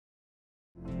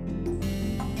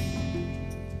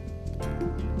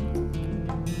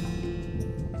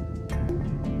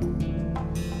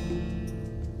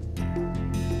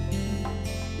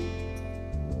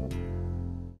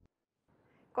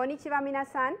Konnichiwa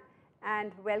minasan,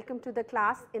 and welcome to the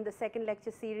class in the second lecture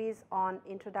series on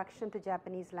Introduction to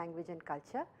Japanese Language and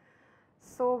Culture.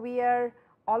 So, we are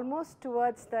almost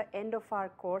towards the end of our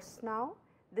course now.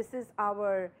 This is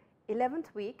our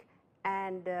 11th week,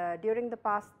 and during the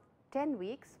past 10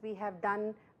 weeks we have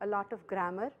done a lot of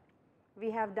grammar. We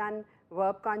have done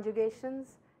verb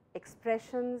conjugations,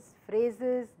 expressions,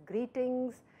 phrases,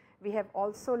 greetings. We have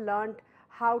also learnt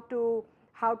how to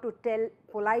tell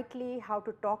politely, how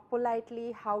to talk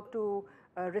politely, how to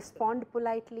respond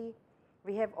politely.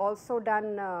 We have also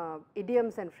done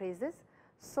idioms and phrases.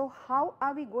 So, how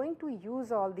are we going to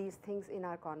use all these things in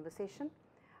our conversation?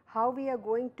 How we are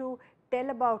going to tell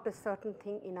about a certain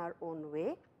thing in our own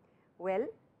way? Well,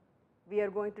 we are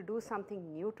going to do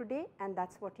something new today, and that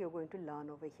is what you are going to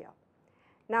learn over here.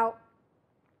 Now,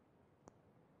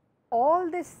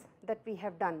 all this that we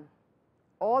have done,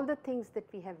 all the things that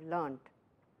we have learned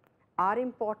are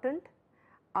important,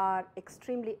 are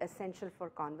extremely essential for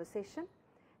conversation.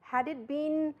 Had it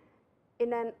been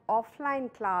in an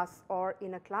offline class or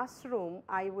in a classroom,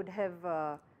 I would have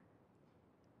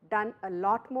done a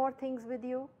lot more things with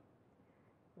you,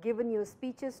 given you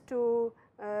speeches to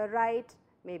write,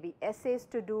 maybe essays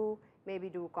to do, maybe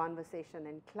do conversation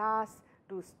in class,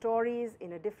 do stories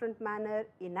in a different manner,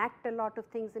 enact a lot of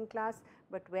things in class,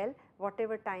 but well,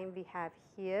 whatever time we have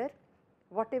here,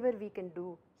 whatever we can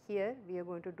do here, we are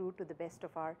going to do to the best of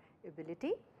our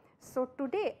ability. So,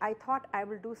 today I thought I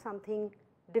will do something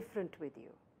different with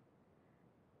you.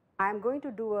 I am going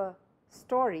to do a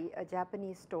story, a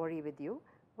Japanese story with you.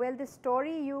 Well, the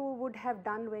story you would have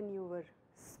done when you were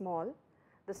small,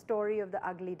 the story of the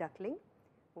ugly duckling,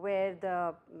 where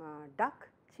the duck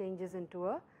changes into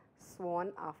a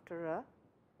swan after a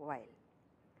while.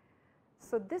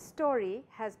 So, this story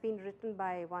has been written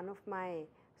by one of my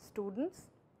students.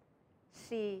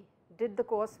 She did the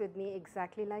course with me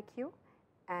exactly like you,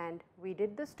 and we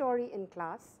did the story in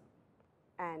class,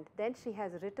 and then she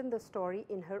has written the story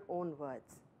in her own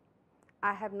words.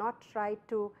 I have not tried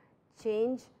to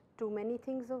change too many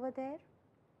things over there,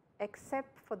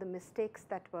 except for the mistakes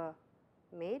that were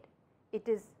made. It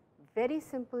is very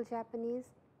simple Japanese,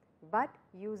 but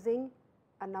using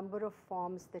a number of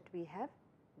forms that we have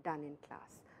done in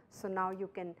class. So, now you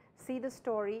can see the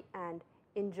story and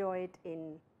enjoy it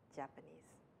in Japanese.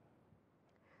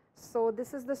 So,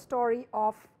 this is the story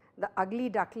of the ugly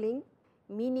duckling,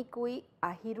 Minikui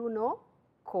Ahiru no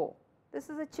Ko. This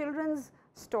is a children's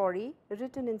story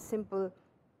written in simple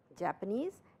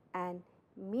Japanese, and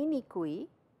Minikui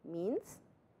means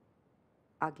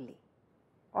ugly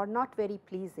or not very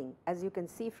pleasing. As you can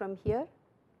see from here,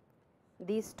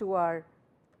 these two are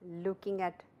looking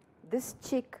at this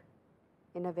chick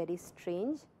in a very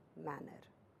strange manner,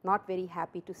 not very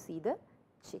happy to see the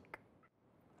chick,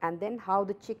 and then how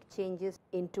the chick changes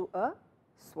into a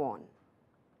swan.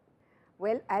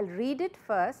 Well, I will read it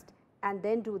first and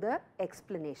then do the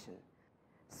explanation.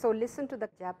 So, listen to the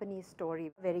Japanese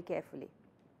story very carefully.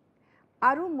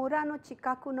 Aru mura no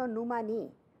chikaku no numa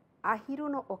ni Ahiru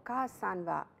no okaa-san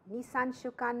wa 2-3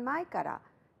 shukan mae kara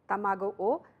tamago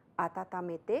o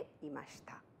atatamete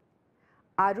imashita.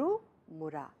 Aru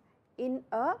mura, in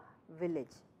a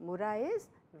village. Mura is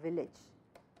village.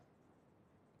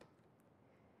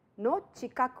 No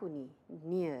chikaku ni,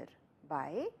 near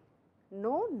by.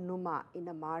 No numa, in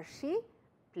a marshy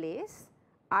place.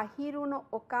 Ahiru no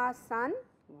okaa-san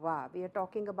wa, we are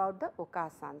talking about the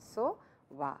okaa-san, so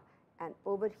wa, and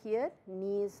over here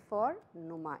ni is for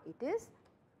numa, it is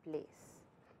place.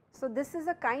 So, this is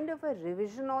a kind of a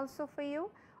revision also for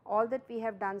you. All that we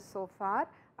have done so far,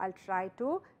 I will try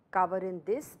to cover in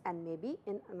this and maybe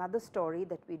in another story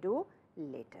that we do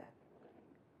later.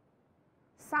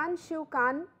 3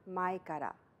 shukan mae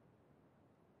kara,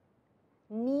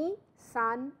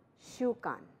 2-3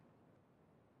 shukan.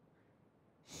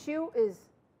 Shu is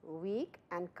week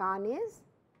and kan is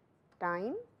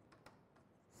time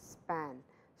span.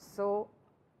 So,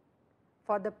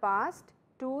 for the past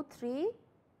 2-3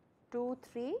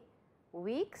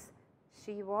 weeks,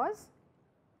 she was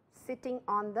sitting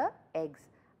on the eggs.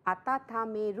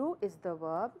 Atatameru is the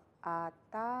verb.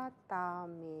 Atatameru,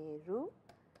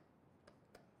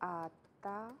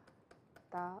 atatameru,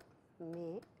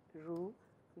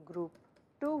 group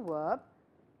 2 verb,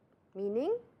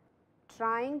 meaning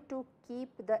trying to keep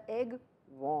the egg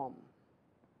warm.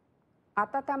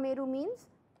 Atatameru means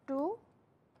to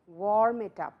warm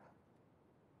it up,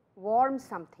 warm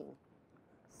something.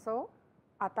 So,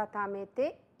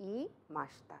 atatamete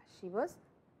imashita, she was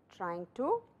trying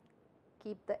to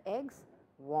keep the eggs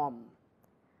warm.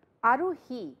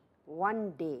 Aruhi,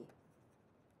 one day,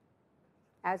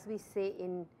 as we say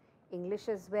in English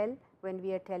as well, when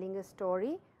we are telling a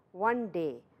story, one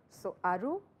day. So,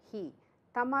 aru hi,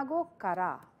 tamago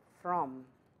kara from,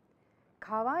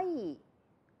 kawaii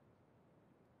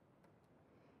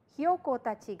hyoko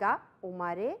tachi ga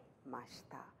umare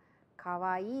mashita.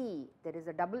 Kawaii, there is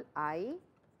a double I,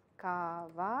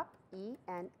 kawaii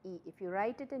and e. If you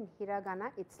write it in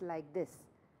hiragana, it is like this,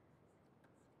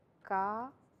 kawaii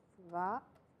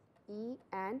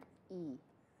and e,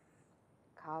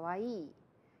 kawaii.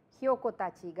 Hyoko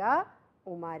tachi ga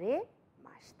umare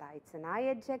mashita. It is an I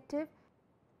adjective.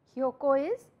 Hyoko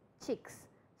is chicks.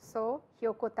 So,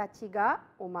 hyoko tachi ga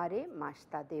umare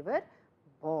mashita. They were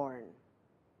born.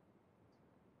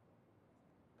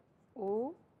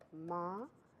 Umareru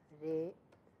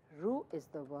is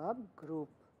the verb group.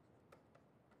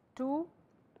 To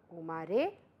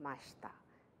umare mashita.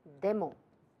 Demo,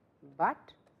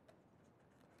 but.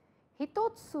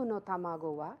 Hitotsu no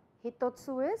tamago wa,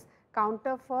 hitotsu is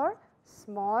counter for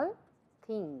small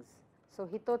things. So,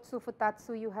 hitotsu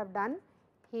futatsu you have done,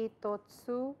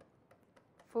 hitotsu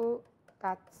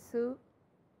futatsu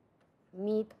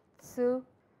mitsu.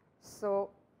 So,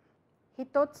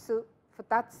 hitotsu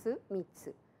futatsu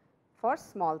mitsu for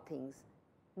small things.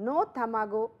 No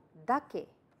tamago dake,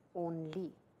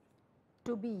 only,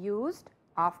 to be used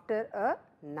after a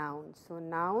noun. So,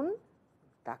 noun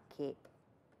dake,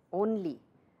 only,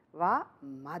 wa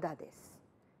mada desu.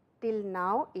 Till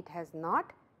now it has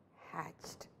not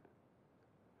hatched.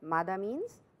 Mada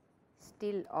means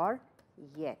still or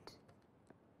yet,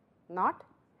 not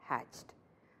hatched.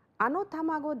 Ano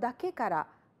tamago dake kara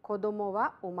kodomo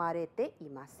wa umarete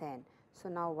imasen. So,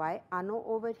 now why ano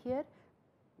over here?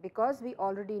 Because we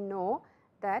already know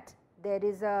that there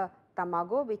is a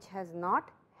tamago which has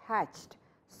not hatched.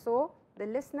 So, the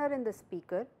listener and the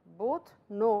speaker both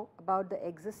know about the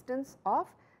existence of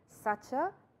such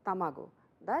a tamago.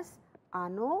 Thus,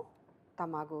 ano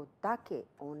tamago dake,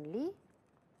 only,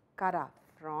 kara,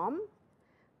 from,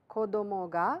 kodomo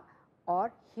ga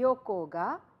or hyoko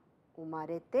ga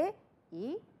umarete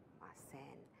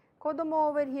imasen. Kodomo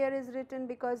over here is written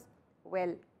because,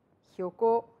 well,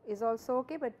 hyoko is also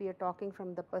okay, but we are talking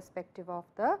from the perspective of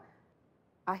the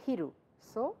ahiru.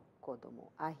 So,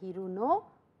 kodomo. Ahiru no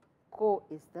ko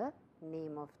is the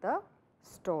name of the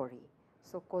story.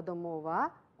 So, kodomo wa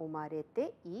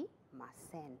umarete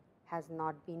imasen, has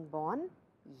not been born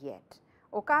yet.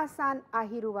 Okasan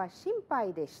ahiru wa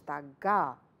shimpai deshita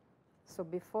ga. So,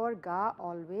 before ga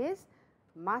always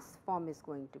mas form is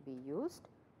going to be used,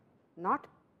 not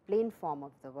plain form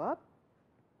of the verb.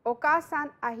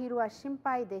 Okasan ahiru wa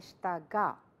shimpai deshita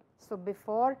ga. So,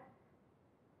 before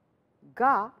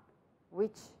ga,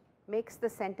 which makes the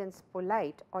sentence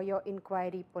polite or your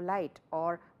inquiry polite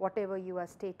or whatever you are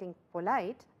stating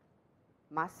polite,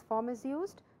 mas form is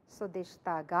used. So,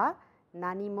 deshita ga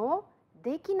nanimo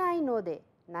dekinai node.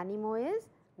 Nanimo is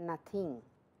nothing.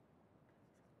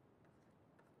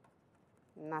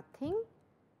 Nothing.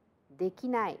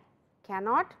 Dekinai,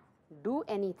 cannot do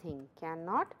anything.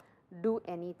 Cannot do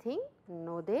anything.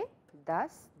 Node,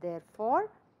 thus, therefore,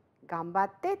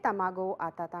 gambatte tamago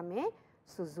atatame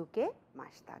suzuke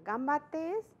mashita.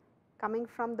 Gambatte is coming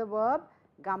from the verb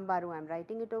gambaru. I am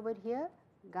writing it over here.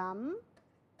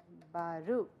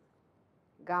 Gambaru.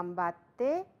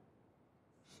 Gambatte,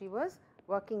 she was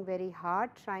working very hard,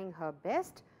 trying her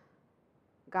best.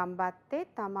 Gambatte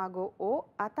tamago o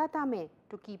atatame,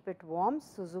 to keep it warm,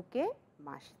 suzuke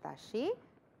mashita. She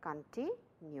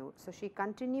continued. So, she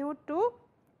continued to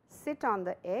sit on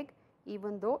the egg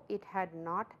even though it had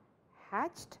not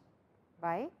hatched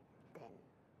by then.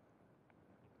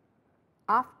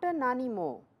 After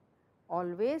nanimo,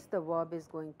 always the verb is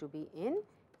going to be in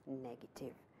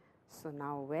negative. So,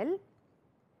 now, well,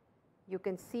 you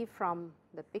can see from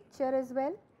the picture as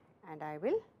well, and I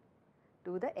will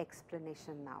do the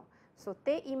explanation now. So,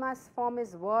 te imas form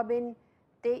is verb in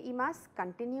te imas,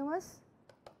 continuous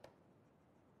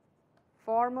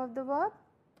form of the verb.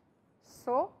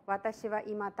 So, watashi wa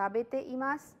ima tabete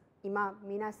imasu, ima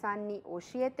minasan ni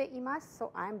oshiete imasu.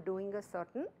 So, I am doing a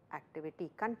certain activity,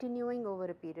 continuing over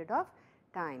a period of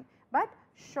time, but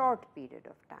short period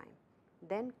of time.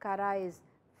 Then kara is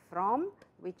from,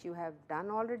 which you have done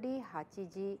already,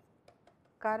 hachiji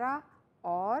kara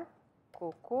or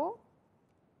koko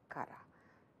kara.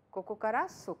 Koko kara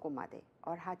soko made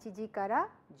or hachiji kara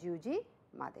juji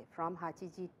made, from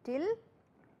hachiji till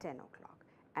 10 o'clock.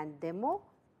 And demo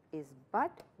is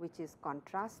but, which is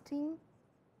contrasting.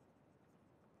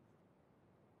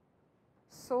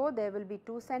 So, there will be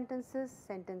two sentences,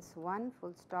 sentence 1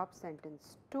 full stop,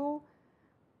 sentence 2,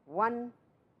 one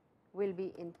will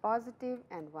be in positive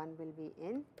and one will be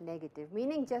in negative,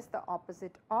 meaning just the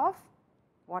opposite of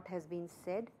what has been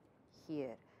said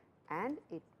here, and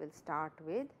it will start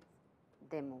with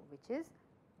demu, which is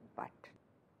but.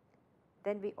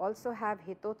 Then we also have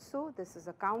hitotsu. This is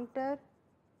a counter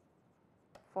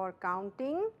for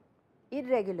counting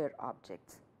irregular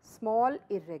objects, small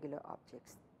irregular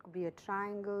objects. It could be a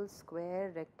triangle,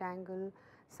 square, rectangle,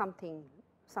 something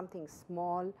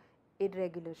small,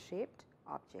 irregular shaped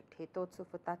object. Hitotsu,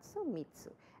 futatsu, mitsu.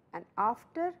 And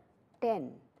after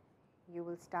 10, you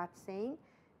will start saying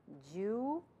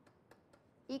ju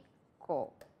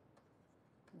ikko,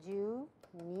 ju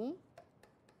ni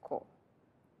ko.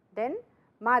 Then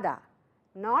mada,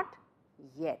 not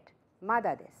yet,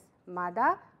 mada desu.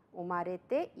 Mada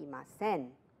umarete imasen,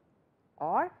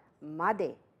 or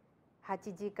made,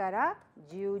 8 ji kara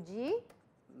 10 ji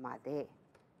made.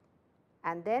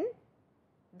 And then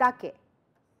dake,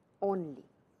 only,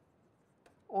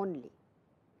 only.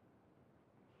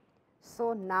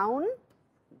 So noun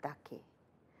dake.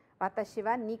 Watashi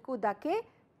wa niku dake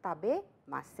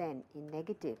tabemasen in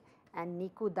negative, and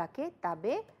niku dake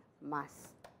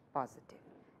tabemasu positive.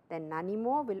 Then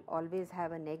nanimo will always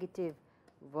have a negative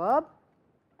verb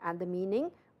and the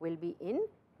meaning will be in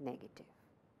negative.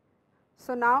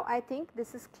 So now I think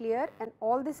this is clear, and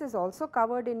all this is also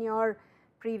covered in your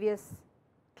previous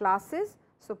classes.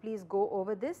 So please go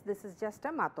over this. This is just a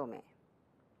matome.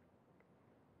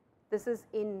 This is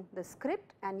in the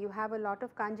script, and you have a lot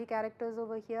of kanji characters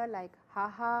over here like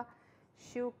haha,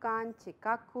 shukan,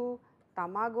 chikaku,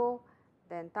 tamago.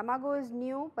 Then tamago is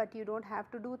new, but you do not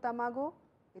have to do tamago.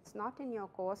 It is not in your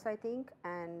course, I think,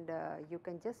 and you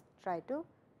can just try to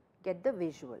get the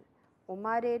visual.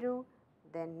 Umareru,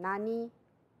 then nani,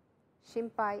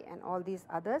 shimpai, and all these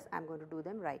others, I am going to do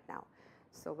them right now.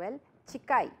 So, well,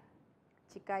 chikai.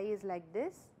 Chikai is like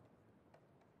this.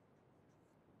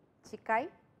 Chikai,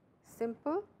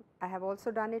 simple. I have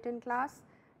also done it in class.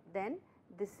 Then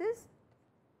this is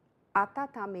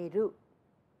atatameru.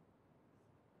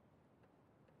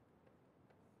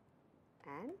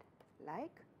 And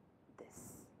like this.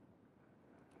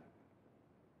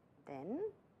 Then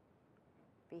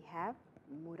we have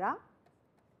mura,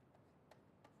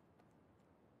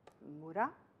 mura,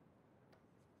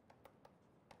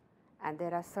 and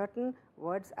there are certain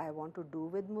words I want to do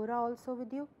with mura also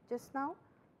with you just now.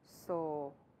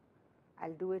 So, I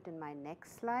will do it in my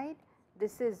next slide.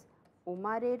 This is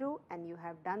umareru, and you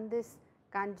have done this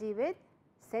kanji with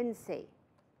sensei.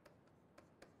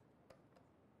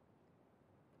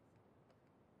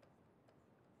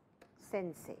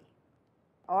 Sensei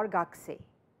or gakusei.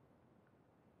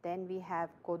 Then we have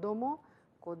kodomo.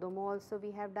 Kodomo also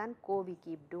we have done, ko we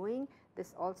keep doing.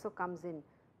 This also comes in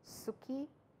suki,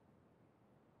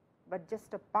 but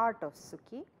just a part of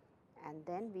suki. And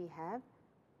then we have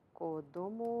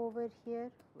kodomo over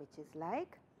here, which is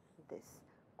like this,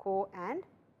 ko and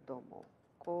domo,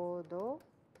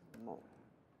 kodomo.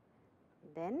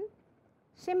 Then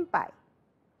shimpai.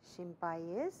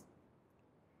 Shimpai is,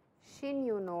 shin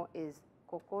you know is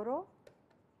kokoro.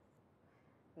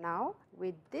 Now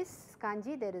with this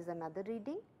kanji there is another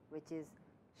reading which is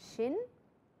shin,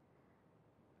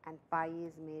 and pai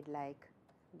is made like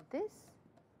this,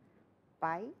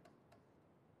 pai.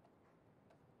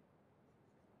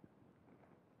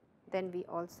 Then we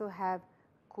also have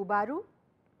kubaru.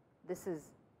 This is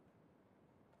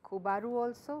kubaru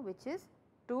also, which is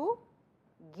to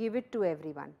give it to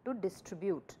everyone, to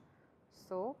distribute.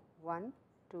 So, 1,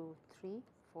 2, 3,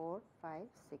 4, 5,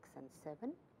 6 and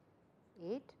 7,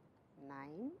 8,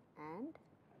 9 and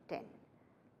 10.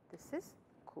 This is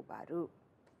kubaru.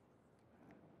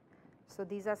 So,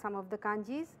 these are some of the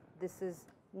kanjis. This is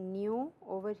new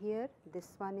over here, this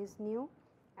one is new,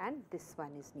 and this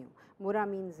one is new. Mura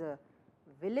means a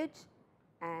village,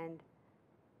 and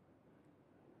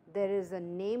there is a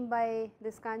name by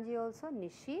this kanji also,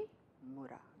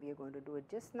 Nishimura. We are going to do it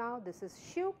just now. This is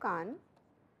Shukan,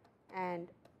 and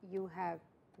you have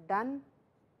done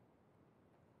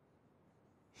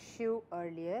Shu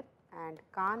earlier and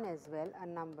Kan as well a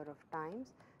number of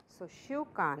times. So,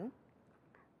 Shukan,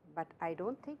 but I do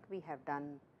not think we have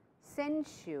done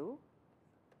Senshu,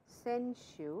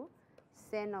 Senshu,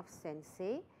 Sen of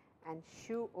sensei, and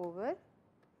Shu over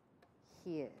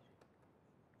here,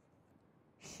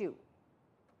 Shu.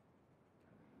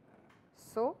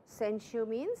 So, Senshu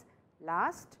means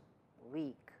last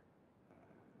week.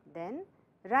 Then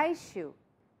Raishu,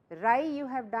 Rai you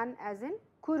have done as in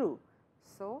Kuru.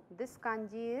 So, this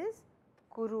kanji is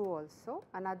Kuru also.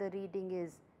 Another reading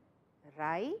is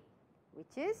Rai,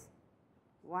 which is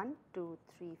 1, 2,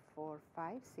 3, 4,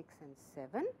 5, 6 and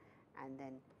 7, and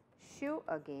then Shu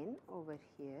again over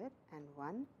here, and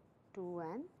 1, 2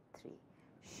 and 3,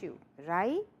 Shu,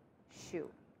 Rai, Shu.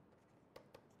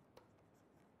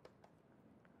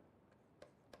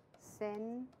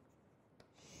 sen,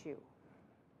 shu.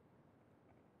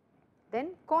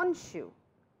 Then konshu,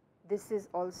 this is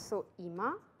also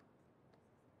ima.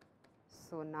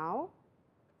 So, now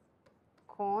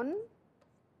kon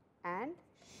and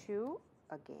shu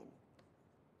again,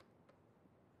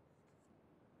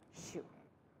 shu.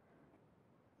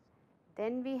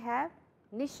 Then we have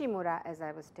Nishimura, as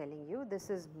I was telling you, this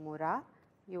is Mura,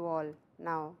 you all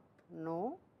now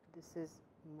know this is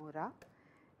Mura,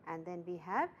 and then we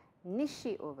have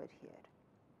Nishi over here.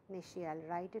 Nishi, I will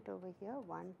write it over here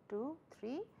 1, 2,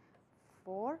 3,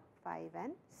 4, 5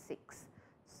 and 6.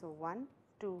 So, 1,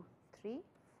 2, 3,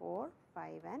 4,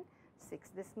 5 and 6.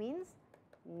 This means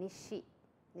Nishi.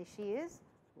 Nishi is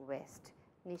west.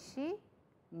 Nishi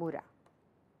Mura.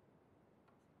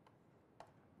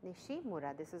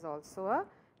 Nishimura, this is also a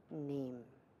name.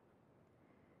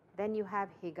 Then you have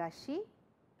Higashi,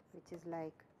 which is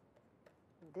like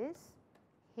this,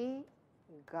 Hi,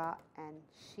 Ga and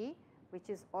Shi, which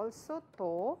is also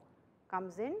To,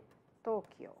 comes in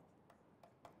Tokyo.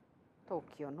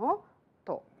 Tokyo no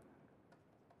To.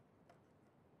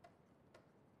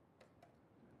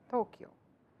 Tokyo.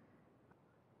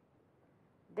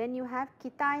 Then you have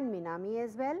Kita and Minami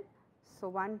as well. So,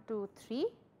 1, 2, 3,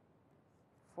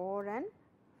 4 and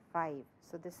 5.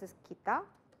 So, this is Kita,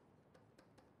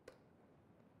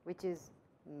 which is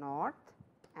north,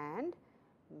 and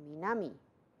Minami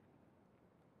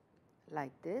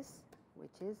like this,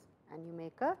 which is, and you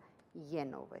make a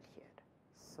yen over here.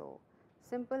 So,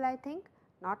 simple, I think,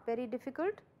 not very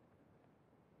difficult.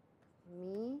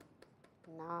 Mi,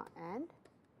 na and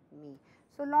mi.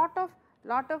 So, lot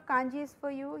of kanjis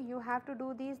for you. You have to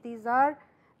do these are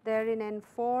there in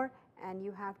N4 and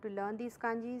you have to learn these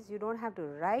kanjis. You do not have to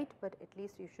write, but at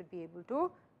least you should be able to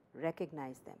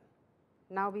recognize them.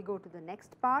 Now, we go to the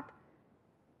next part.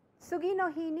 Tsugi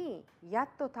no hi ni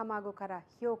yatto tamago kara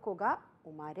hyoko ga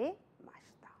umare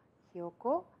mashita.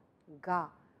 Hyoko ga.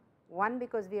 One,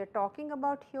 because we are talking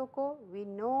about hyoko, we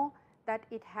know that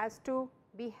it has to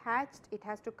be hatched, it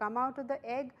has to come out of the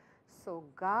egg. So,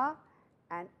 ga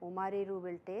and umareru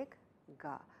will take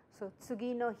ga. So,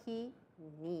 tsugi no hi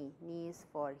ni, ni is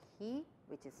for he,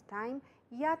 which is time,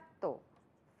 yatto,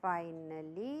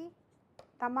 finally,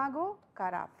 tamago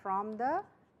kara, from the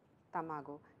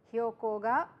tamago, hyoko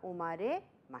ga umare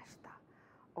mashita.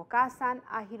 Oka-san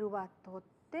ahiru wa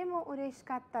tottemo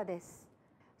ureshikatta desu.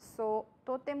 So,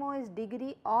 totemo is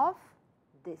degree of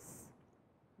this.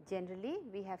 Generally,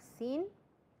 we have seen,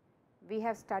 we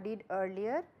have studied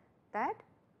earlier that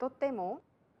totemo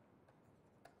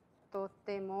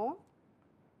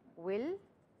will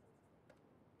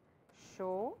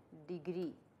show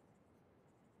degree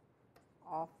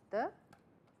of the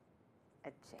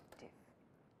adjective.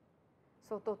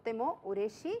 So, totemo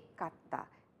ureshi katta,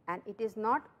 and it is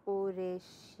not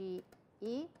ureshi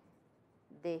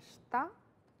deshita.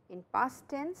 In past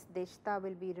tense, deshita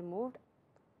will be removed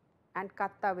and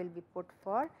katta will be put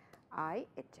for I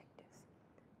adjectives.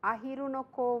 Ahiru no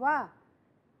ko wa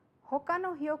hoka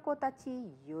no hyoko tachi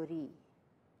yori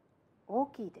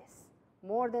oki desu.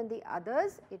 More than the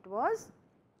others, it was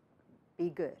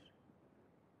bigger.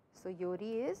 So,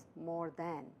 yori is more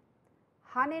than.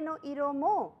 Hane no iro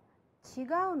mo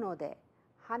chigau no de.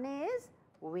 Hane is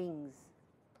wings.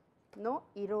 No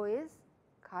iro is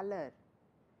color.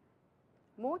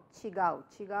 Mo chigau.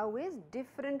 Chigau is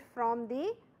different from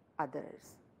the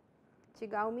others.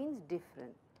 Chigau means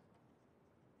different.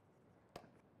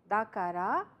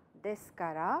 Dakara,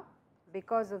 deskara,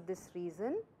 because of this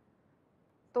reason,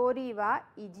 tori wa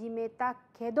ijimeta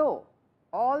kedo,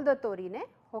 all the tori ne,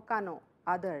 hokano,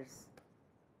 others,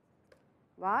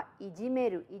 wa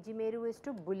ijimeru, ijimeru is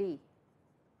to bully.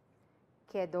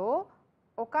 Kedo,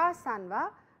 oka-san wa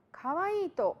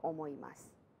kawaii to omoimasu.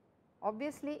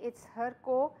 Obviously, it is her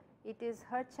it is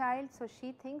her child, so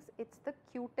she thinks it is the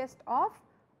cutest of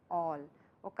all.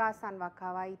 Oka-san wa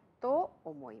kawaii to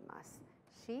omoimasu.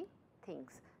 She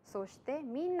thinks. Soshite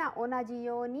minna onaji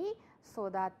you ni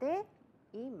sodate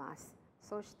imasu.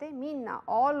 Soshite minna,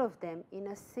 all of them, in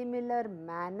a similar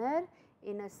manner,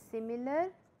 in a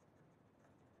similar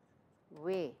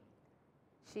way,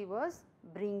 she was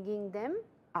bringing them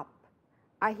up.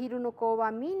 Ahiru no ko wa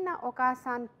minna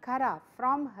oka-san kara,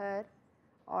 from her,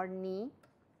 or ni,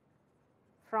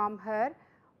 from her,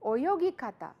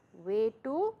 oyogikata, way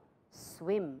to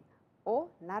swim, o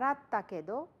naratta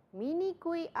kedo,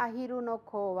 minikui ahiru no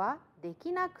ko wa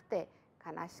dekinakute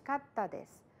kanashikatta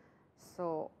desu.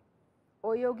 So,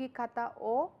 oyogikata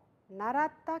o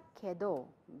naratta kedo,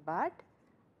 but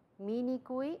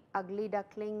minikui, ugly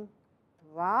duckling,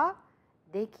 wa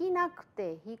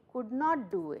dekinakute, he could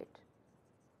not do it.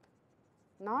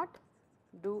 Not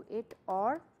do it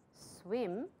or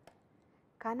swim.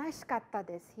 Kanashikatta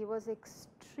desu, he was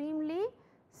extremely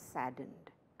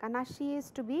saddened. Kanashi is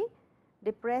to be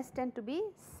depressed and to be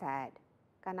sad.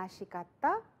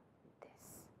 Kanashikatta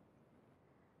desu.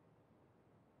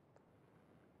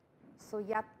 So,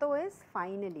 yatto is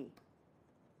finally.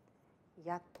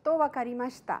 Yatto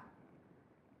wakarimashita.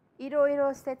 いろい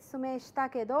ろ説明した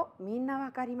けどみんな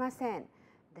わかりません。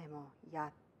でもや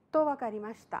っとわかり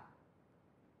ました。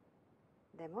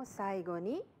でも最後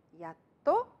にやっ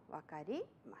とわかり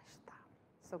ました。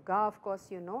So, ga of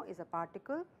course you know is a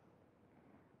particle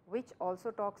which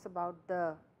also talks about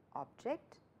the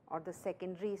object or the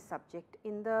secondary subject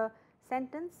in the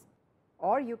sentence,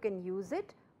 or you can use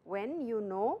it when you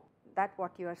know that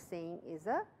what you are saying is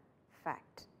a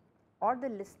fact, or the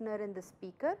listener and the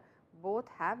speaker both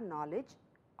have knowledge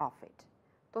of it.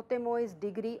 Totemo is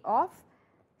degree of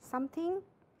something.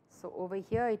 So, over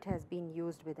here it has been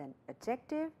used with an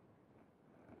adjective.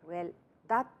 Well,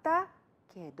 datta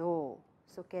kedo.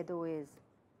 So, kedo is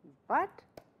but,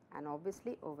 and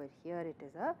obviously over here it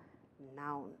is a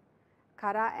noun.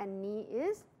 Kara and ni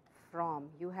is from.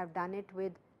 You have done it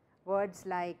with words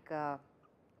like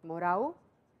morau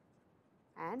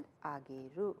and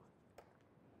ageru.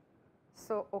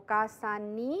 So,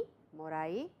 okasan ni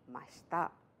moraimashita,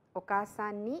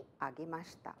 okasan ni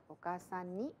agemashita, okasan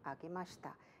ni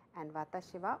agemashita, and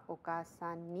watashi wa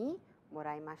okasan ni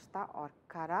moraimashita or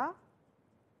kara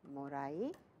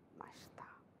moraimashita.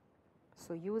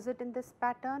 So, use it in this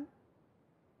pattern,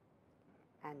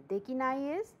 and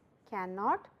dekinai is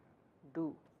cannot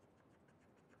do.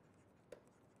 It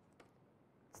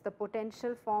is the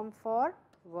potential form for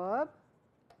verb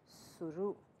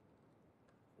suru,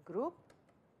 group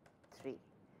 3.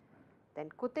 Then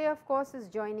kute of course is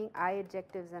joining I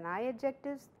adjectives and I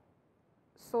adjectives.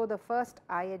 So, the first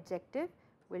I adjective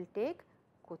will take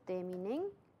kute meaning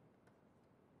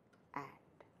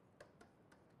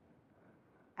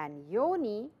and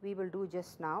yoni we will do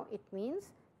just now, it means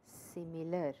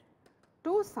similar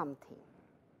to something.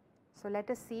 So, let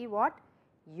us see what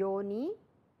yoni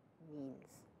means.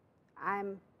 I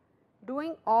am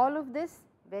doing all of this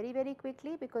very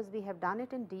quickly because we have done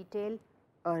it in detail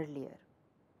earlier.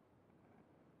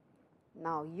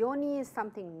 Now, yoni is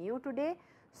something new today.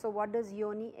 So, what does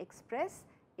yoni express?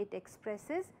 It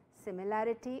expresses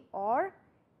similarity or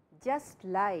just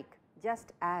like,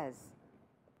 just as,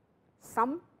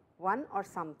 someone or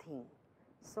something.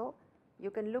 So, you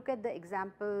can look at the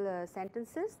example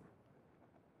sentences.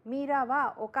 Mira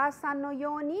wa okasan no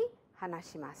yoni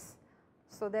hanashimasu.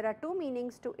 So, there are two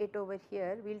meanings to it over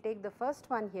here. We will take the first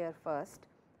one here first.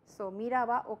 So, Mira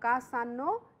wa okasan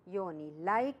no yoni,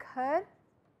 like her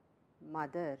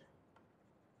mother.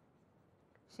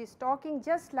 She is talking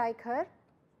just like her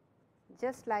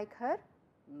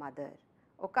mother.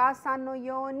 Okasan no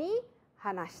yoni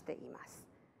hanashite imasu.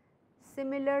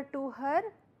 Similar to her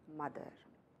mother,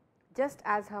 just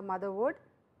as her mother would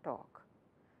talk.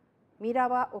 Mira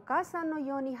wa okasan no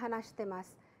yoni hanashite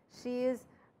masu. She is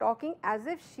talking as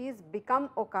if she has become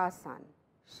okasan.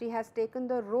 She has taken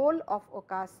the role of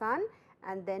okasan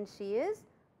and then she is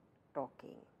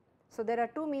talking. So, there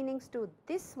are two meanings to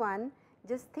this one.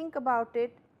 Just think about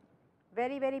it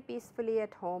very peacefully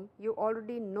at home. You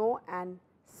already know and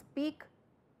speak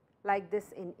like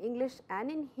this in English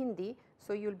and in Hindi.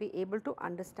 So, you will be able to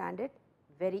understand it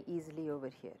very easily over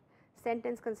here.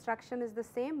 Sentence construction is the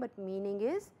same, but meaning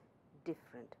is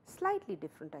different, slightly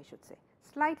different I should say,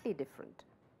 slightly different.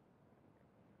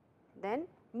 Then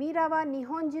Mira wa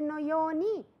Nihonjin no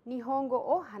yoni Nihongo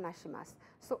o hanashimasu.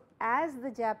 So, as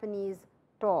the Japanese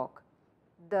talk,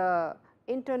 the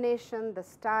intonation, the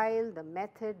style, the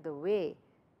method, the way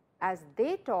as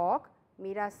they talk,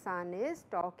 Mira-san is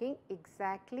talking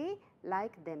exactly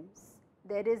like them.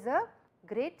 There is a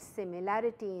great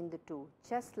similarity in the two,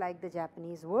 just like the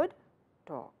Japanese would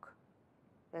talk.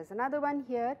 There is another one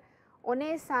here.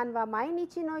 One-san wa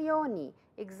mainichi no yoni,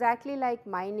 exactly like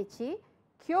mainichi.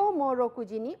 Kyou mo 6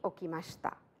 ji ni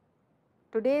okimashita.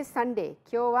 Today is Sunday.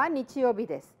 Kyou wa nichiyobi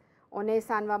desu.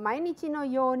 One-san wa mainichi no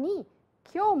yoni.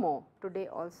 Kyou mo, today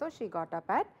also she got up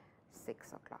at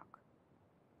 6 o'clock,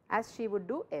 as she would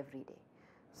do every day.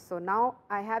 So, now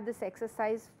I have this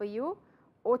exercise for you,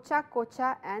 ocha,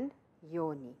 kocha and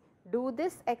yoni. Do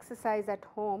this exercise at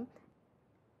home,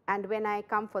 and when I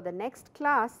come for the next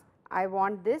class, I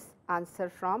want this answer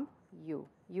from you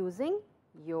using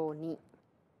yoni.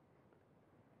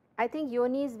 I think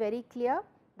yoni is very clear.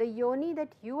 The yoni that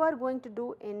you are going to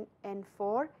do in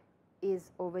N4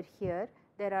 is over here.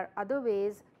 There are other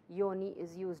ways yoni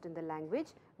is used in the language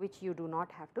which you do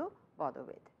not have to bother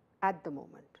with at the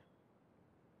moment.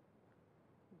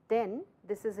 Then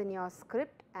this is in your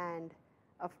script, and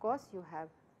of course you have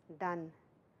done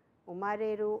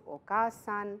umareru,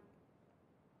 okasan,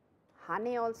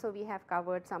 hane also we have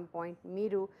covered some point,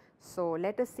 miru. So,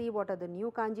 let us see what are the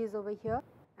new kanjis over here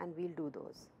and we will do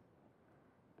those.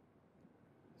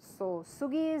 So,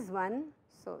 tsugi is 1,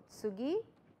 so tsugi,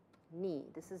 ni,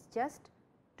 this is just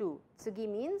 2, tsugi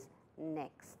means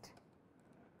next,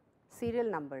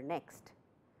 serial number next.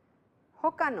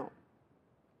 Hokano,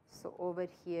 so over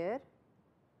here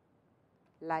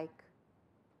like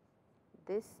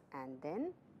this and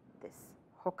then this,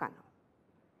 hokano.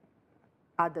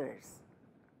 Others,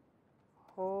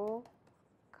 hokano,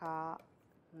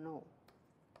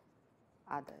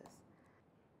 others.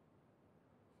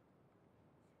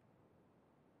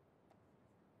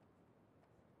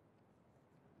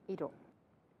 Iro.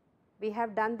 We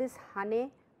have done this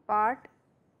hane part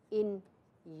in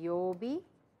yobi.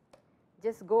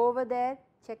 Just go over there,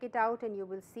 check it out, and you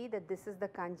will see that this is the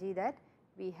kanji that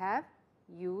we have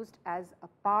used as a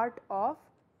part of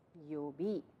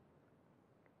yobi.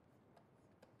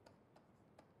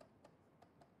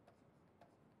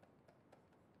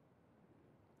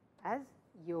 As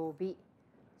yobi.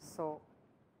 So,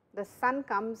 the sun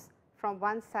comes from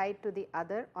one side to the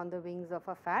other on the wings of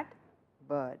a fat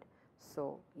bird.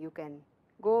 So, you can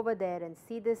go over there and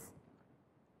see this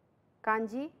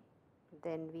kanji.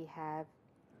 Then we have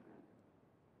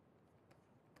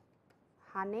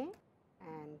hane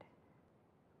and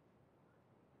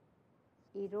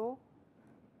iro.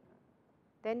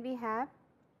 Then we have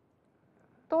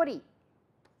tori,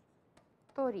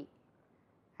 tori,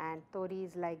 and tori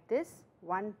is like this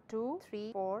 1, 2,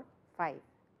 3, 4, 5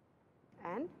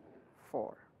 and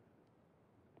 4.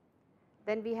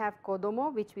 Then we have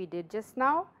kodomo, which we did just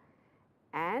now,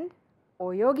 and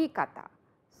oyogi kata.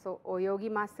 So,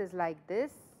 oyogimasu is like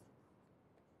this,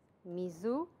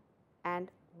 mizu, and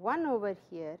one over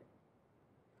here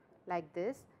like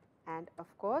this, and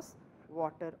of course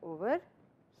water over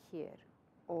here,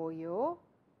 oyogu.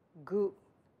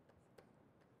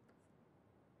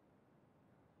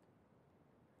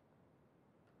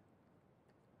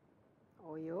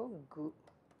 Oyogu.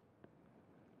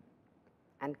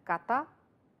 And kata,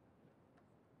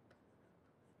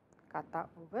 kata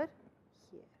over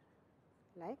here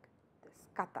like this,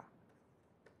 kata.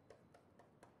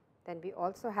 Then we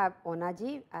also have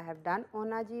onaji. I have done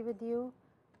onaji with you,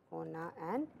 ona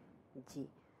and ji.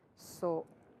 So,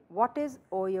 what is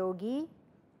oyogi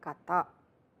kata?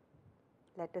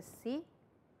 Let us see.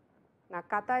 Now,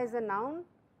 kata is a noun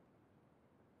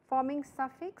forming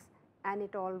suffix, and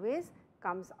it always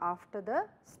comes after the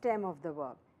stem of the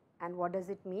verb. And what does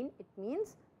it mean? It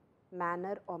means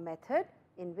manner or method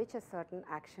in which a certain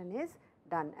action is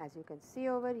done. As you can see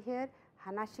over here,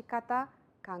 hanashikata,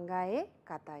 kangae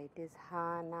kata, it is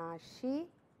hanashi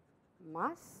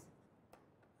mas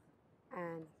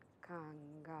and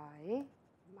kangae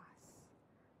mas.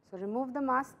 So, remove the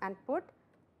mas and put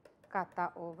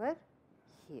kata over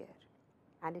here,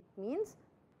 and it means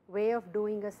way of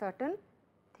doing a certain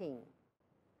thing,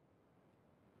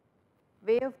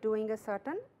 way of doing a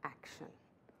certain action.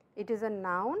 It is a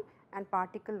noun and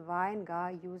particle wa and ga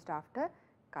used after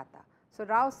kata. So,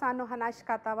 Rao-san no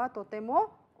hanashikata wa totemo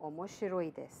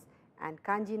omoshiroi desu, and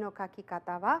kanji no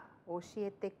kakikata wa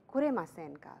oshiete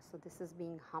kuremasen ka. So, this is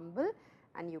being humble,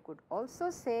 and you could also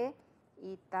say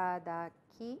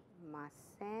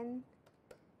itadakimasen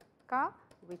ka,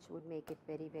 which would make it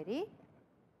very, very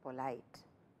polite.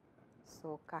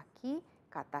 So, kaki,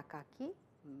 kata kaki,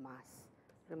 mas.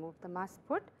 Remove the mas,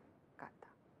 put kata.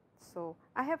 So,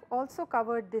 I have also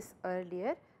covered this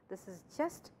earlier. This is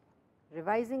just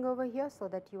revising over here so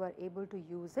that you are able to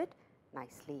use it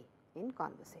nicely in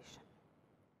conversation.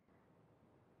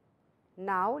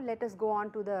 Now, let us go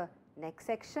on to the next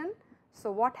section.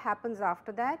 So, what happens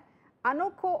after that?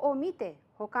 Ano ko o mite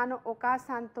hoka no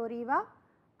okasan tori wa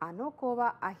ano ko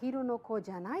wa ahiru no ko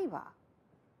janai wa.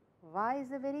 Wa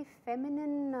is a very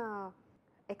feminine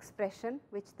expression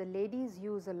which the ladies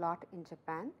use a lot in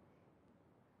Japan.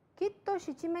 Kitto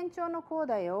shichimenchou no ko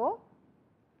da yo.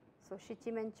 So,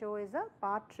 shichimenchou is a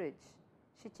partridge.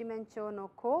 Shichimenchou no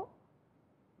ko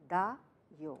da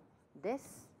yo, des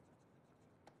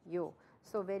yo.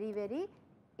 So, very, very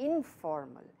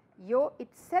informal. Yo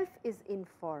itself is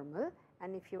informal,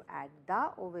 and if you add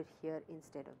da over here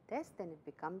instead of des, then it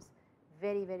becomes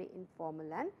very, very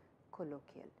informal and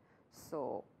colloquial.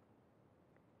 So,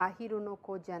 ahiru no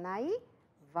ko janai,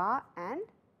 wa and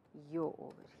yo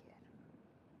over here.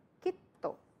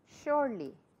 Kitto,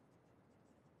 surely,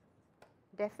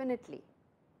 definitely,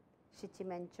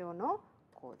 shichimenchou no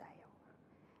ko da yo.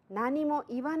 Nani mo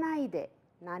iwanai de,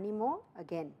 nani mo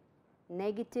again,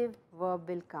 negative verb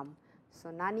will come. So,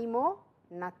 nanimo,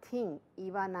 nothing,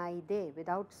 iwanai de,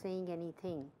 without saying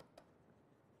anything.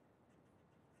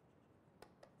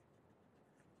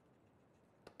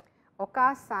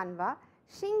 Oka-san wa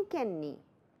shinken ni,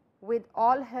 with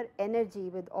all her energy,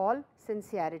 with all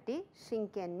sincerity,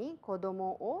 shinken ni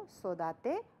kodomo o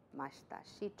sodate mashita.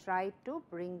 She tried to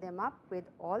bring them up with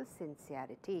all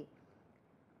sincerity.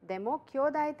 Demo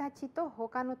kyodai tachi to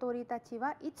hoka no tori tachi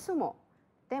wa itsumo.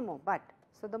 Demo, but.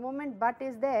 So, the moment but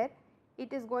is there,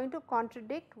 it is going to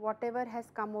contradict whatever has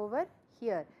come over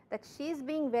here, that she is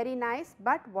being very nice,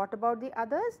 but what about the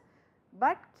others?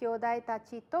 But kyodai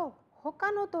tachi to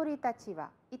hoka no tori tachi wa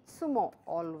itsumo,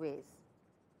 always.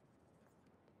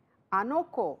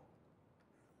 Anoko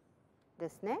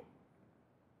desu ne,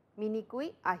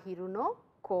 minikui ahiru no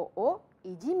ko o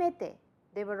ijimete.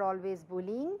 They were always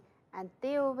bullying, and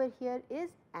te over here is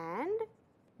and.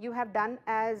 You have done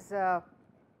as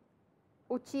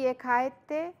uchi e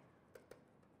kaete,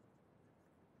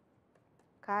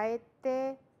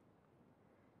 kaete,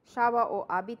 shawa o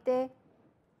abite,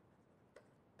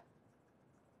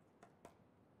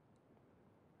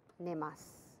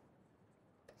 nemasu.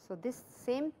 So, this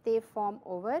same te form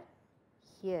over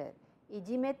here.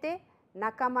 Ijimete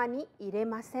nakama ni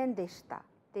iremasen deshita.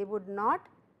 They would not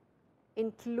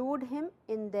include him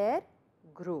in their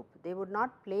group. They would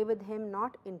not play with him,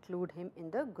 not include him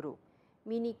in the group.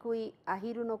 Minikui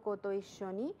ahiru no ko to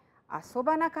issho ni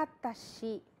asobanakatta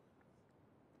shi.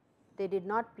 They did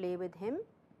not play with him,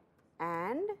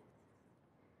 and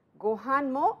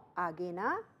gohan mo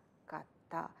agena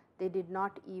katta. They did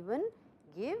not even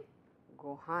give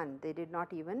gohan. They did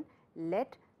not even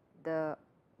let the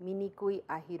minikui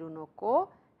ahiru no ko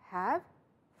have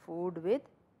food with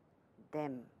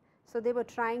them. So, they were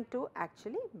trying to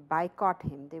actually boycott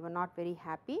him. They were not very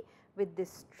happy with this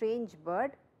strange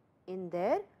bird in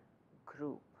their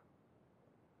group.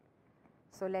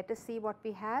 So, let us see what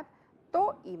we have.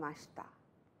 To imashita.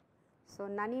 So,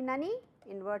 nani nani,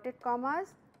 inverted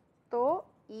commas, to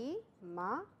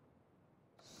imashita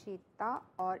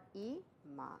or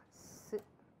imasu.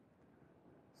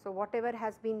 So, whatever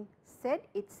has been said,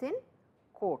 it is in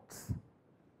quotes,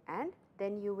 and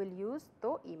then you will use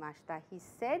to imashita. He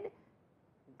said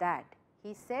that,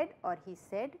 he said or he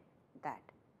said that.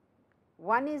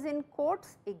 One is in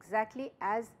quotes exactly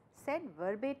as said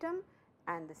verbatim,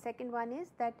 and the second one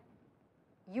is that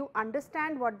you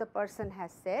understand what the person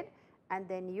has said and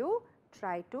then you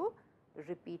try to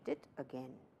repeat it again.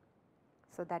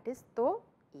 So, that is to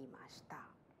imashita.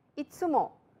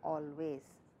 Itsumo, always.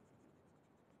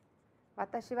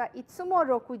 Watashi wa itsumo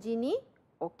 6 ji ni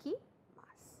okimasu.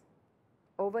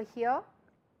 Over here,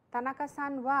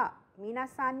 Tanaka-san wa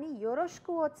minasan ni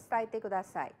yoroshiku o tsutaete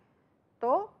kudasai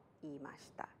to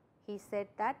iimashita. He said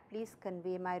that please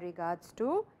convey my regards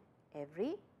to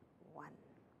everyone.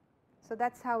 So,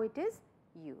 that is how it is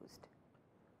used.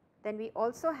 Then we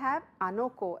also have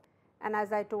anoko, and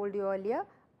as I told you earlier,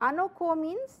 anoko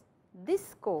means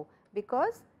this ko,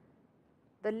 because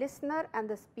the listener and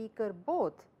the speaker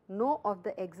both know of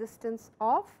the existence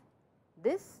of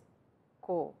this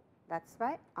ko. That is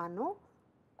why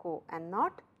anoko and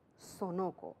not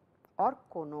sonoko or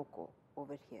konoko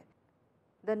over here.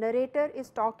 The narrator is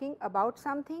talking about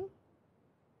something,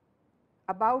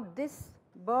 about this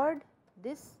bird,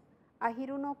 this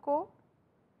ahiru no ko,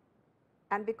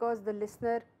 and because the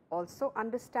listener also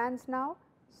understands now,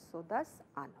 so thus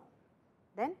ano.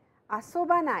 Then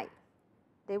asobanai,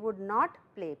 they would not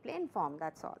play, plain form,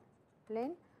 that is all,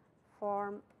 plain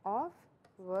form of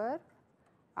verb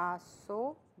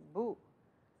asobu,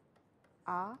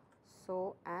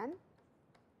 aso and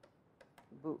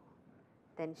bu.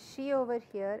 Then she over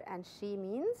here, and she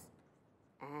means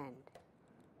and.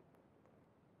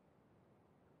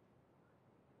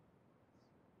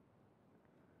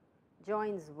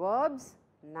 Joins verbs,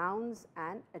 nouns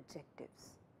and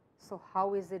adjectives. So,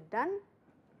 how is it done?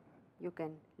 You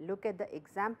can look at the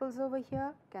examples over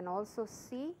here, can also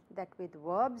see that with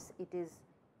verbs it is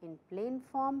in plain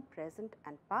form, present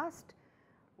and past.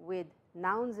 With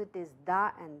nouns it is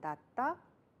da and datta,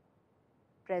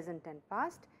 present and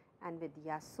past, and with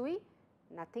yasui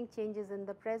nothing changes in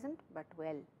the present, but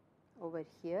well over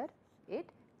here it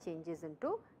changes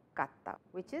into katta,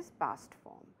 which is past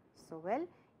form. So, well,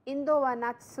 Indo wa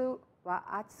natsu wa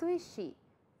atsui shi,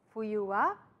 fuyu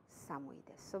wa samui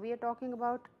desu. So, we are talking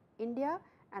about India,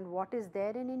 and what is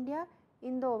there in India?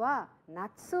 Indo wa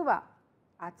natsu wa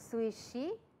atsui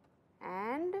shi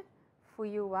and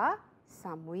fuyu wa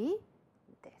samui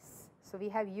desu. So, we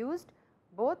have used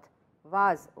both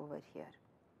was over here,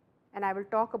 and I will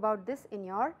talk about this in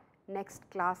your next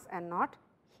class and not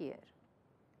here.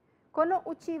 Kono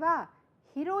uchi wa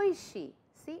hiroishi.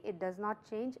 See, it does not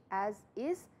change as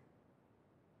is,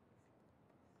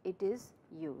 it is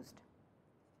used.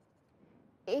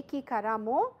 Eki kara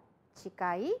mo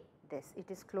chikai desu.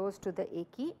 It is close to the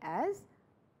eki as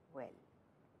well.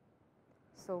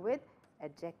 So, with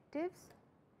adjectives,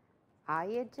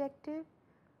 I adjective,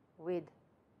 with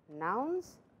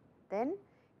nouns, then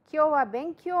kyou wa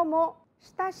benkyou mo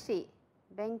shita shi,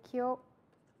 benkyou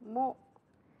mo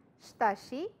shita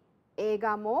shi,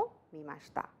 eiga mo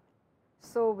mimashita.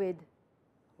 So, with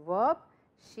verb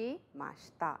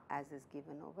shimashita as is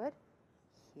given over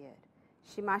here.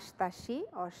 Shimashita shi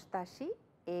or shita shi,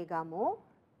 eiga mo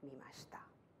mimashita.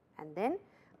 And then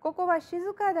koko wa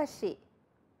shizuka da shi,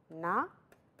 na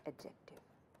adjective.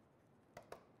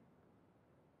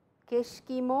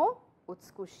 Keshiki mo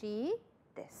utsukushii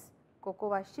desu. Koko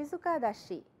wa shizuka da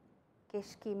shi,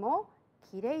 keshiki mo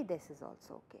kirei desu is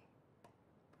also okay.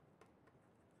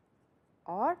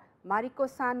 Or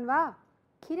Mariko-san wa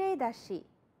kirei da shi,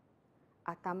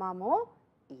 atama mo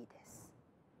ii desu.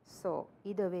 So,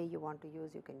 either way you want to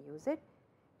use, you can use it.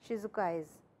 Shizuka is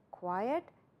quiet,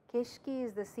 keshiki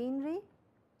is the scenery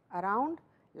around,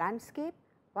 landscape,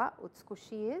 wa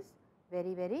utsukushi is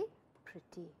very, very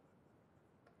pretty.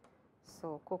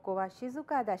 So, koko wa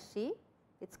shizuka da shi,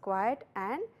 it is quiet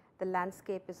and the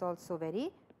landscape is also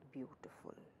very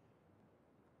beautiful.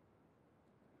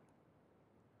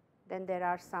 Then there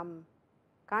are some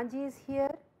kanjis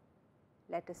here,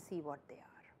 let us see what they are.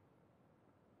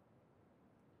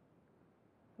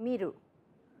 Miru,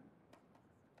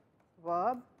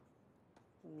 verb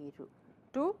miru,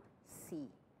 to see.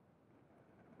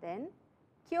 Then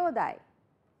kyodai,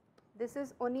 this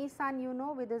is Oni-san, you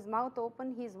know, with his mouth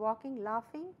open he is walking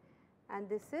laughing, and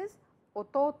this is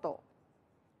ototo.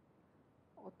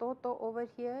 Ototo over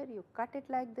here you cut it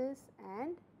like this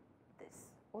and this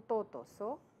ototo,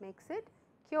 so makes it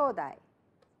kyodai.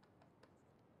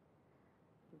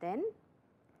 Then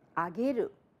ageru,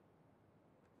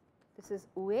 this is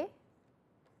ue,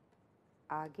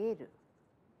 ageru.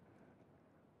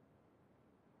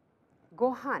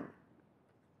 Gohan,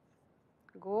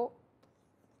 go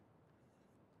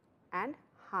and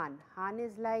han, han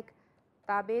is like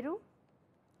taberu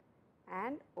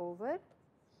and over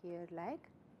here like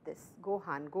this,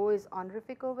 gohan, go is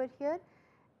honorific over here,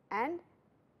 and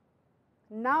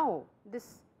now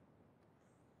this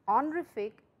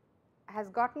honorific has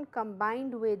gotten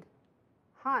combined with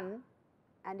han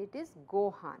and it is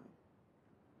gohan.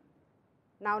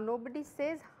 Now nobody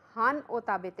says han o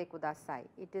tabete kudasai,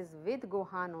 it is with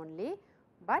gohan only,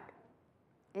 but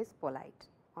is polite,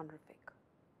 honorific.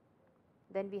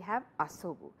 Then we have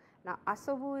asobu. Now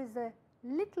asobu is a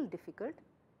little difficult,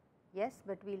 yes,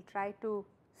 but we will try to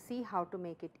see how to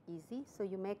make it easy. So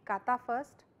you make kata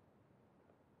first,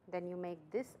 then you make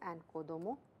this and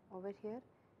kodomo over here,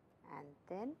 and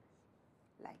then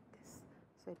like this.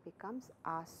 So it becomes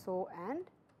aso and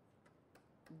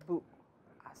bu,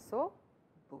 aso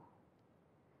bu.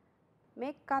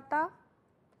 Make kata,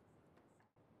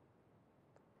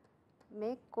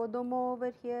 make kodomo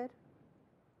over here,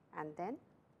 and then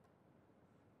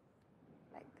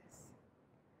like this,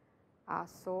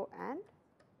 aso and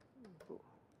bu.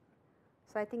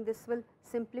 So I think this will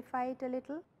simplify it a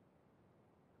little.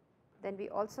 Then we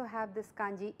also have this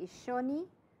kanji ishoni,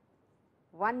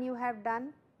 one you have done,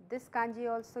 this kanji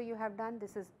also you have done,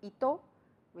 this is ito,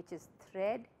 which is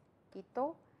thread,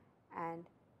 ito, and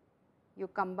you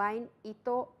combine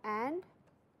ito and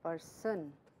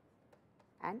person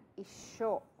and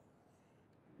isho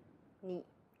ni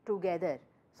together.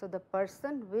 So the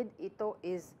person with ito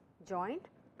is joined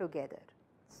together.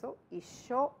 So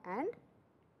isho and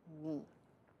ni.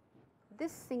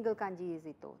 This single kanji is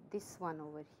ito, this one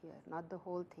over here, not the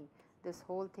whole thing. This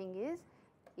whole thing is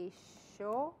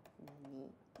isho ni.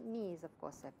 Ni is of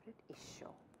course separate, isho.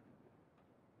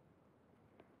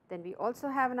 Then we also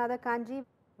have another kanji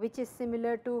which is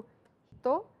similar to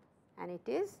hito, and it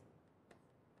is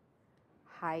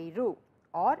hairu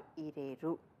or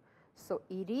ireru. So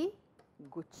iri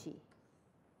guchi.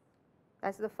 That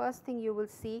is the first thing you will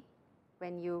see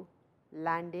when you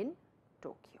land in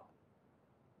Tokyo.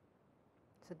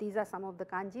 So these are some of the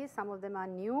kanjis, some of them are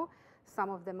new, some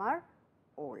of them are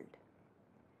old.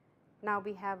 Now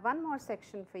we have one more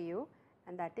section for you,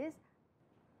 and that is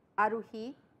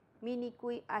aruhi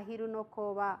minikui ahiru no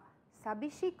ko wa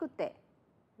sabishikute,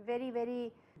 very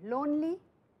very lonely,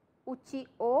 uchi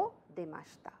o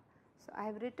demashita. So I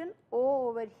have written o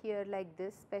over here like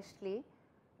this specially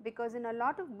because in a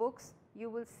lot of books you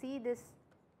will see this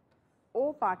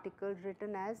o particle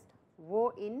written as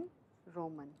wo in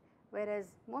Roman, whereas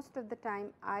most of the time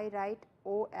I write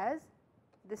o as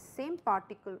the same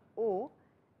particle O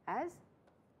as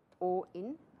O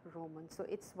in Roman. So,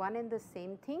 it is one and the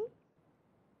same thing.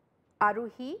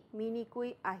 Aruhi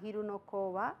minikui ahiru no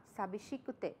ko wa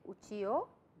sabishikute uchi o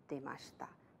demashita.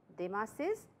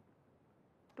 Demasu is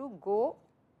to go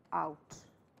out,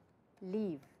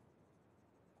 leave.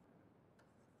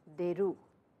 Deru.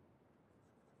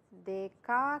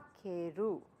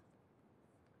 Dekakeru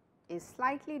is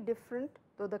slightly different,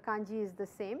 though the kanji is the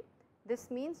same. This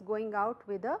means going out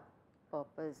with a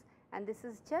purpose, and this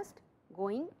is just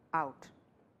going out.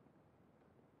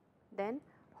 Then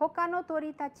hokano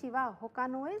toritachi wa,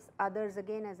 hokano is others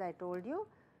again, as I told you.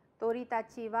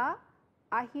 Toritachi wa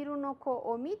ahiru no ko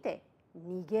o mite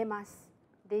nigemasu.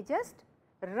 They just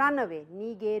run away.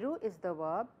 Nigeru is the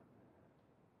verb.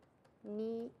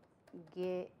 Nigeru.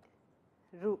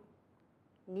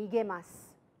 Nigemasu.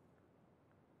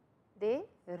 They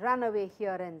run away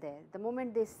here and there. The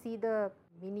moment they see the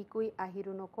minikui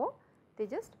ahiru no ko, they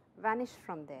just vanish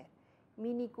from there.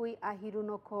 Minikui ahiru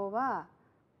no ko wa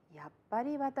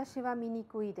yappari watashi wa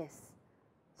minikui desu.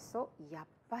 So,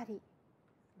 yappari.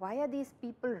 Why are these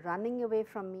people running away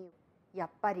from me?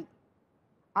 Yappari.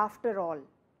 After all,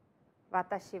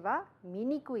 watashi wa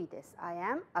minikui desu. I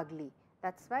am ugly.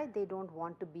 That is why they do not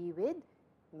want to be with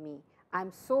me. I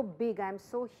am so big, I am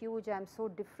so huge, I am so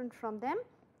different from them.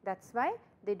 That is why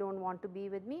they do not want to be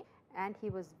with me, and he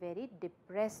was very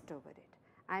depressed over it.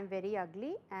 I am very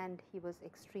ugly, and he was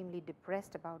extremely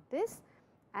depressed about this,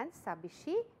 and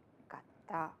sabishi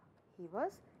katta. He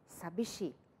was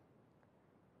sabishi.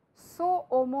 So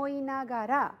omoi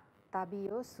nagara tabi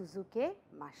o suzuke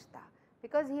mashita.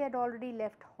 Because he had already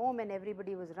left home and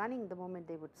everybody was running the moment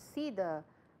they would see the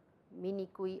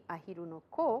minikui ahiru no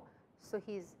ko. So,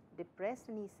 he is depressed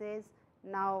and he says,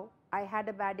 now I had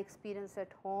a bad experience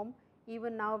at home,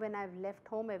 even now when I have left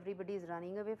home everybody is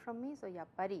running away from me. So,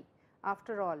 yappari,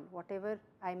 after all whatever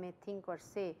I may think or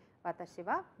say, watashi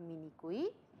wa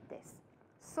minikui desu.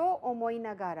 So, omoi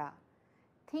nagara,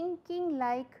 thinking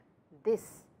like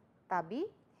this, tabi,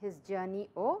 his journey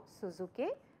o suzuke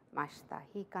mashita,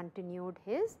 he continued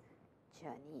his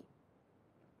journey.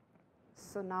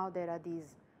 So, now there are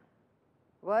these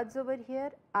words over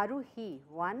here, aruhi,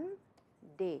 one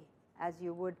day, as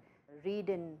you would read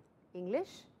in English,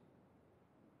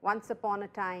 once upon a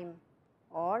time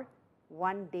or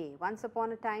one day. Once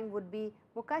upon a time would be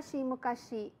mukashi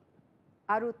mukashi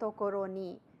aru tokoro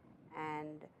ni,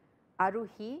 and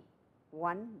aruhi,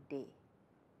 one day,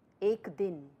 ek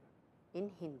din in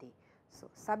Hindi. So,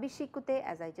 sabishikute,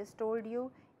 as I just told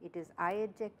you, it is I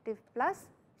adjective plus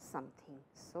something.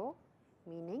 So,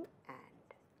 meaning and.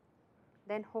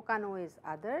 Then hokano is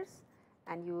others,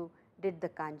 and you did the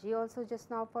kanji also just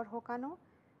now for hokano.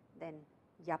 Then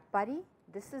yappari,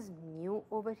 this is new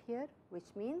over here, which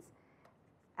means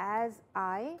as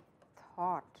I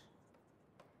thought,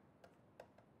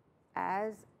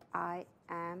 as I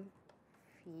am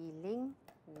feeling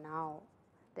now,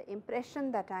 the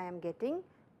impression that I am getting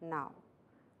now.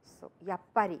 So,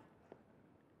 yappari,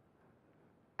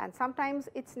 and sometimes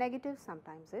it is negative,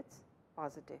 sometimes it is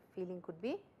positive, feeling could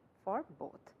be for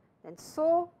both. Then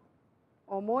so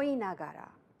omoi nagara.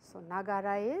 So,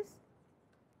 nagara is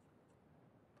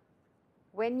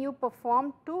when you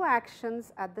perform two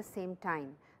actions at the same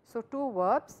time. So, two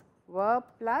verbs, verb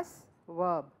plus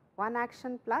verb, one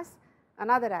action plus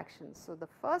another action. So, the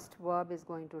first verb is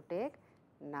going to take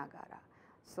nagara.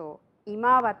 So,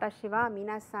 ima watashi wa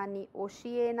minasan ni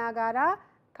oshie nagara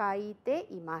kaite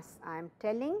imasu. I am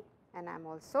telling and I am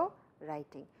also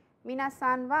writing.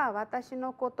 Minasan wa watashi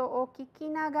no koto o kiki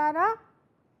nagara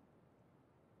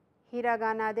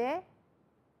hiragana de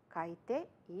kaite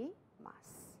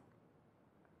imasu.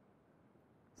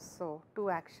 So, two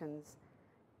actions.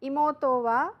 Imoto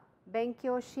wa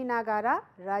benkyou shinagara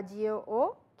radio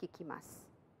o kikimasu,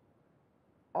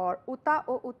 or uta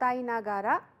o utai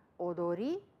nagara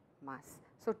odorimasu.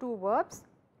 So, two verbs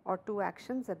or two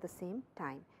actions at the same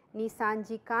time. Ni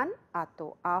sanjikan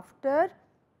ato, after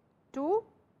 2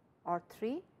 or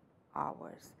 3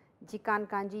 hours. Jikan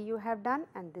kanji you have done,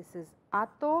 and this is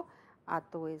ato.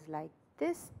 Ato is like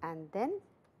this, and then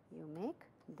you make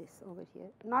this over here.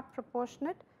 Not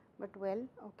proportionate, but well,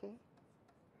 okay.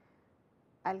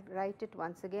 I will write it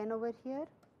once again over here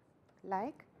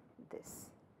like this.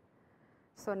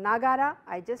 So, nagara,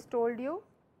 I just told you,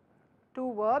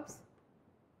 two verbs,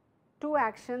 two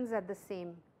actions at the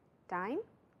same time.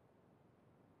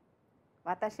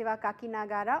 Watashi wa kaki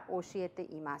nagara oshiete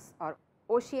imasu, or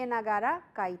oshie nagara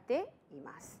kaite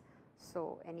imasu.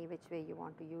 So, any which way you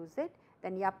want to use it.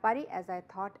 Then yappari, as I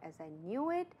thought, as I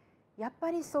knew it,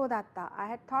 yappari so datta, I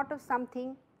had thought of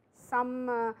something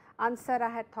some answer I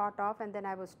had thought of and then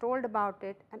I was told about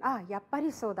it and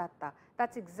yappari so datta,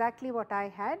 that is exactly what I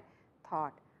had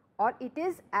thought, or it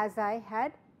is as I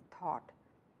had thought.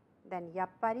 Then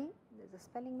yappari, there is a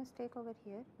spelling mistake over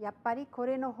here, yappari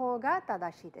kore no hoga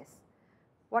tadashi desu.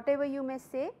 Whatever you may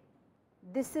say,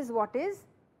 this is what is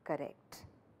correct.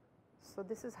 So,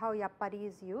 this is how yappari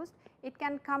is used. It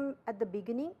can come at the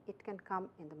beginning, it can come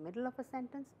in the middle of a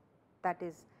sentence, that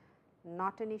is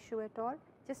not an issue at all.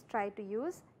 Just try to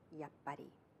use yappari.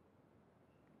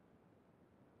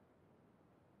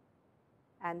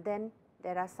 And then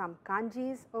there are some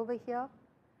kanjis over here.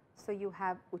 So, you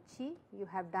have uchi, you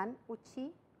have done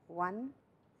uchi 1,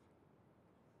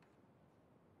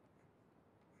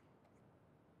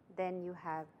 then you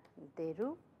have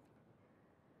deru,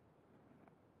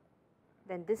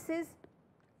 then this is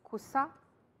kusa,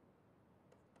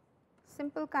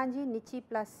 simple kanji nichi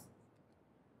plus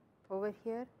over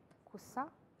here kusa.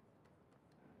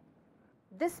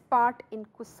 This part in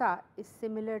kusa is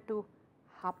similar to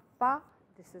happa,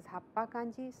 this is happa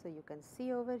kanji. So, you can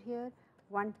see over here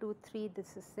 1, 2, 3,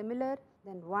 this is similar,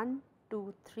 then 1,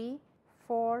 2, 3,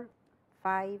 4,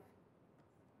 5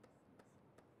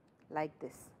 like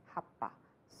this happa.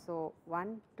 So,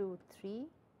 1, 2, 3,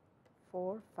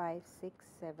 4, 5, 6,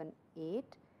 7, 8,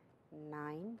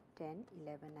 9, 10,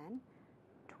 11 and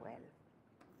 12.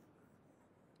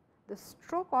 The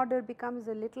stroke order becomes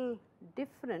a little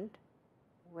different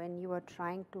when you are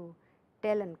trying to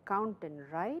tell and count and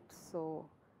write. So,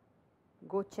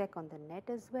 go check on the net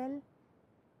as well.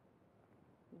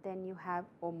 Then you have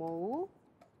omou,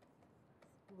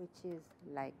 which is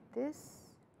like this,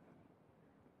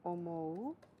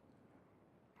 omou,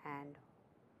 and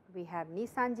we have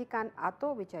Nisanji kan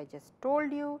ato, which I just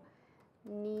told you,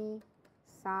 Ni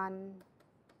san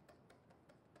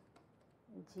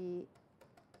ji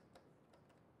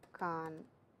kan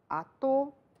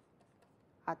ato,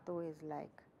 ato is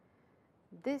like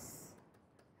this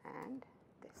and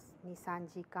this,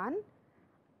 Nisanji kan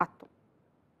ato.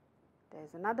 There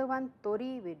is another one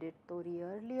tori, we did tori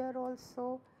earlier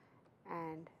also,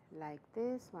 and like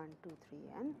this 1, 2, 3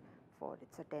 and 4, it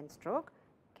is a 10 stroke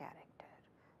character.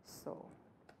 So,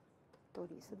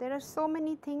 tori. So, there are so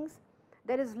many things,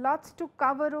 there is lots to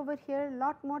cover over here,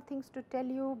 lot more things to tell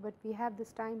you, but we have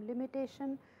this time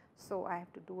limitation. So, I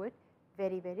have to do it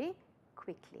very, very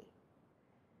quickly.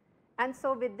 And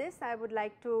so, with this I would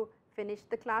like to finish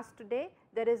the class today.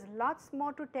 There is lots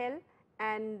more to tell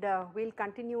and we will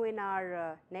continue in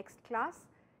our next class.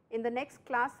 In the next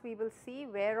class we will see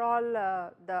where all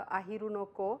the Ahiru no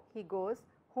ko he goes,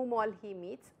 whom all he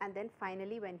meets, and then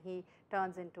finally when he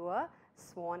turns into a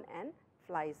swan and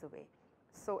flies away.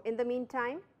 So, in the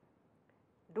meantime,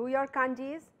 do your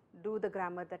kanjis, do the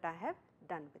grammar that I have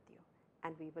done with you,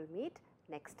 and we will meet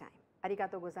next time.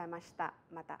 Arigatou gozaimashita.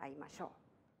 Mata aimashou.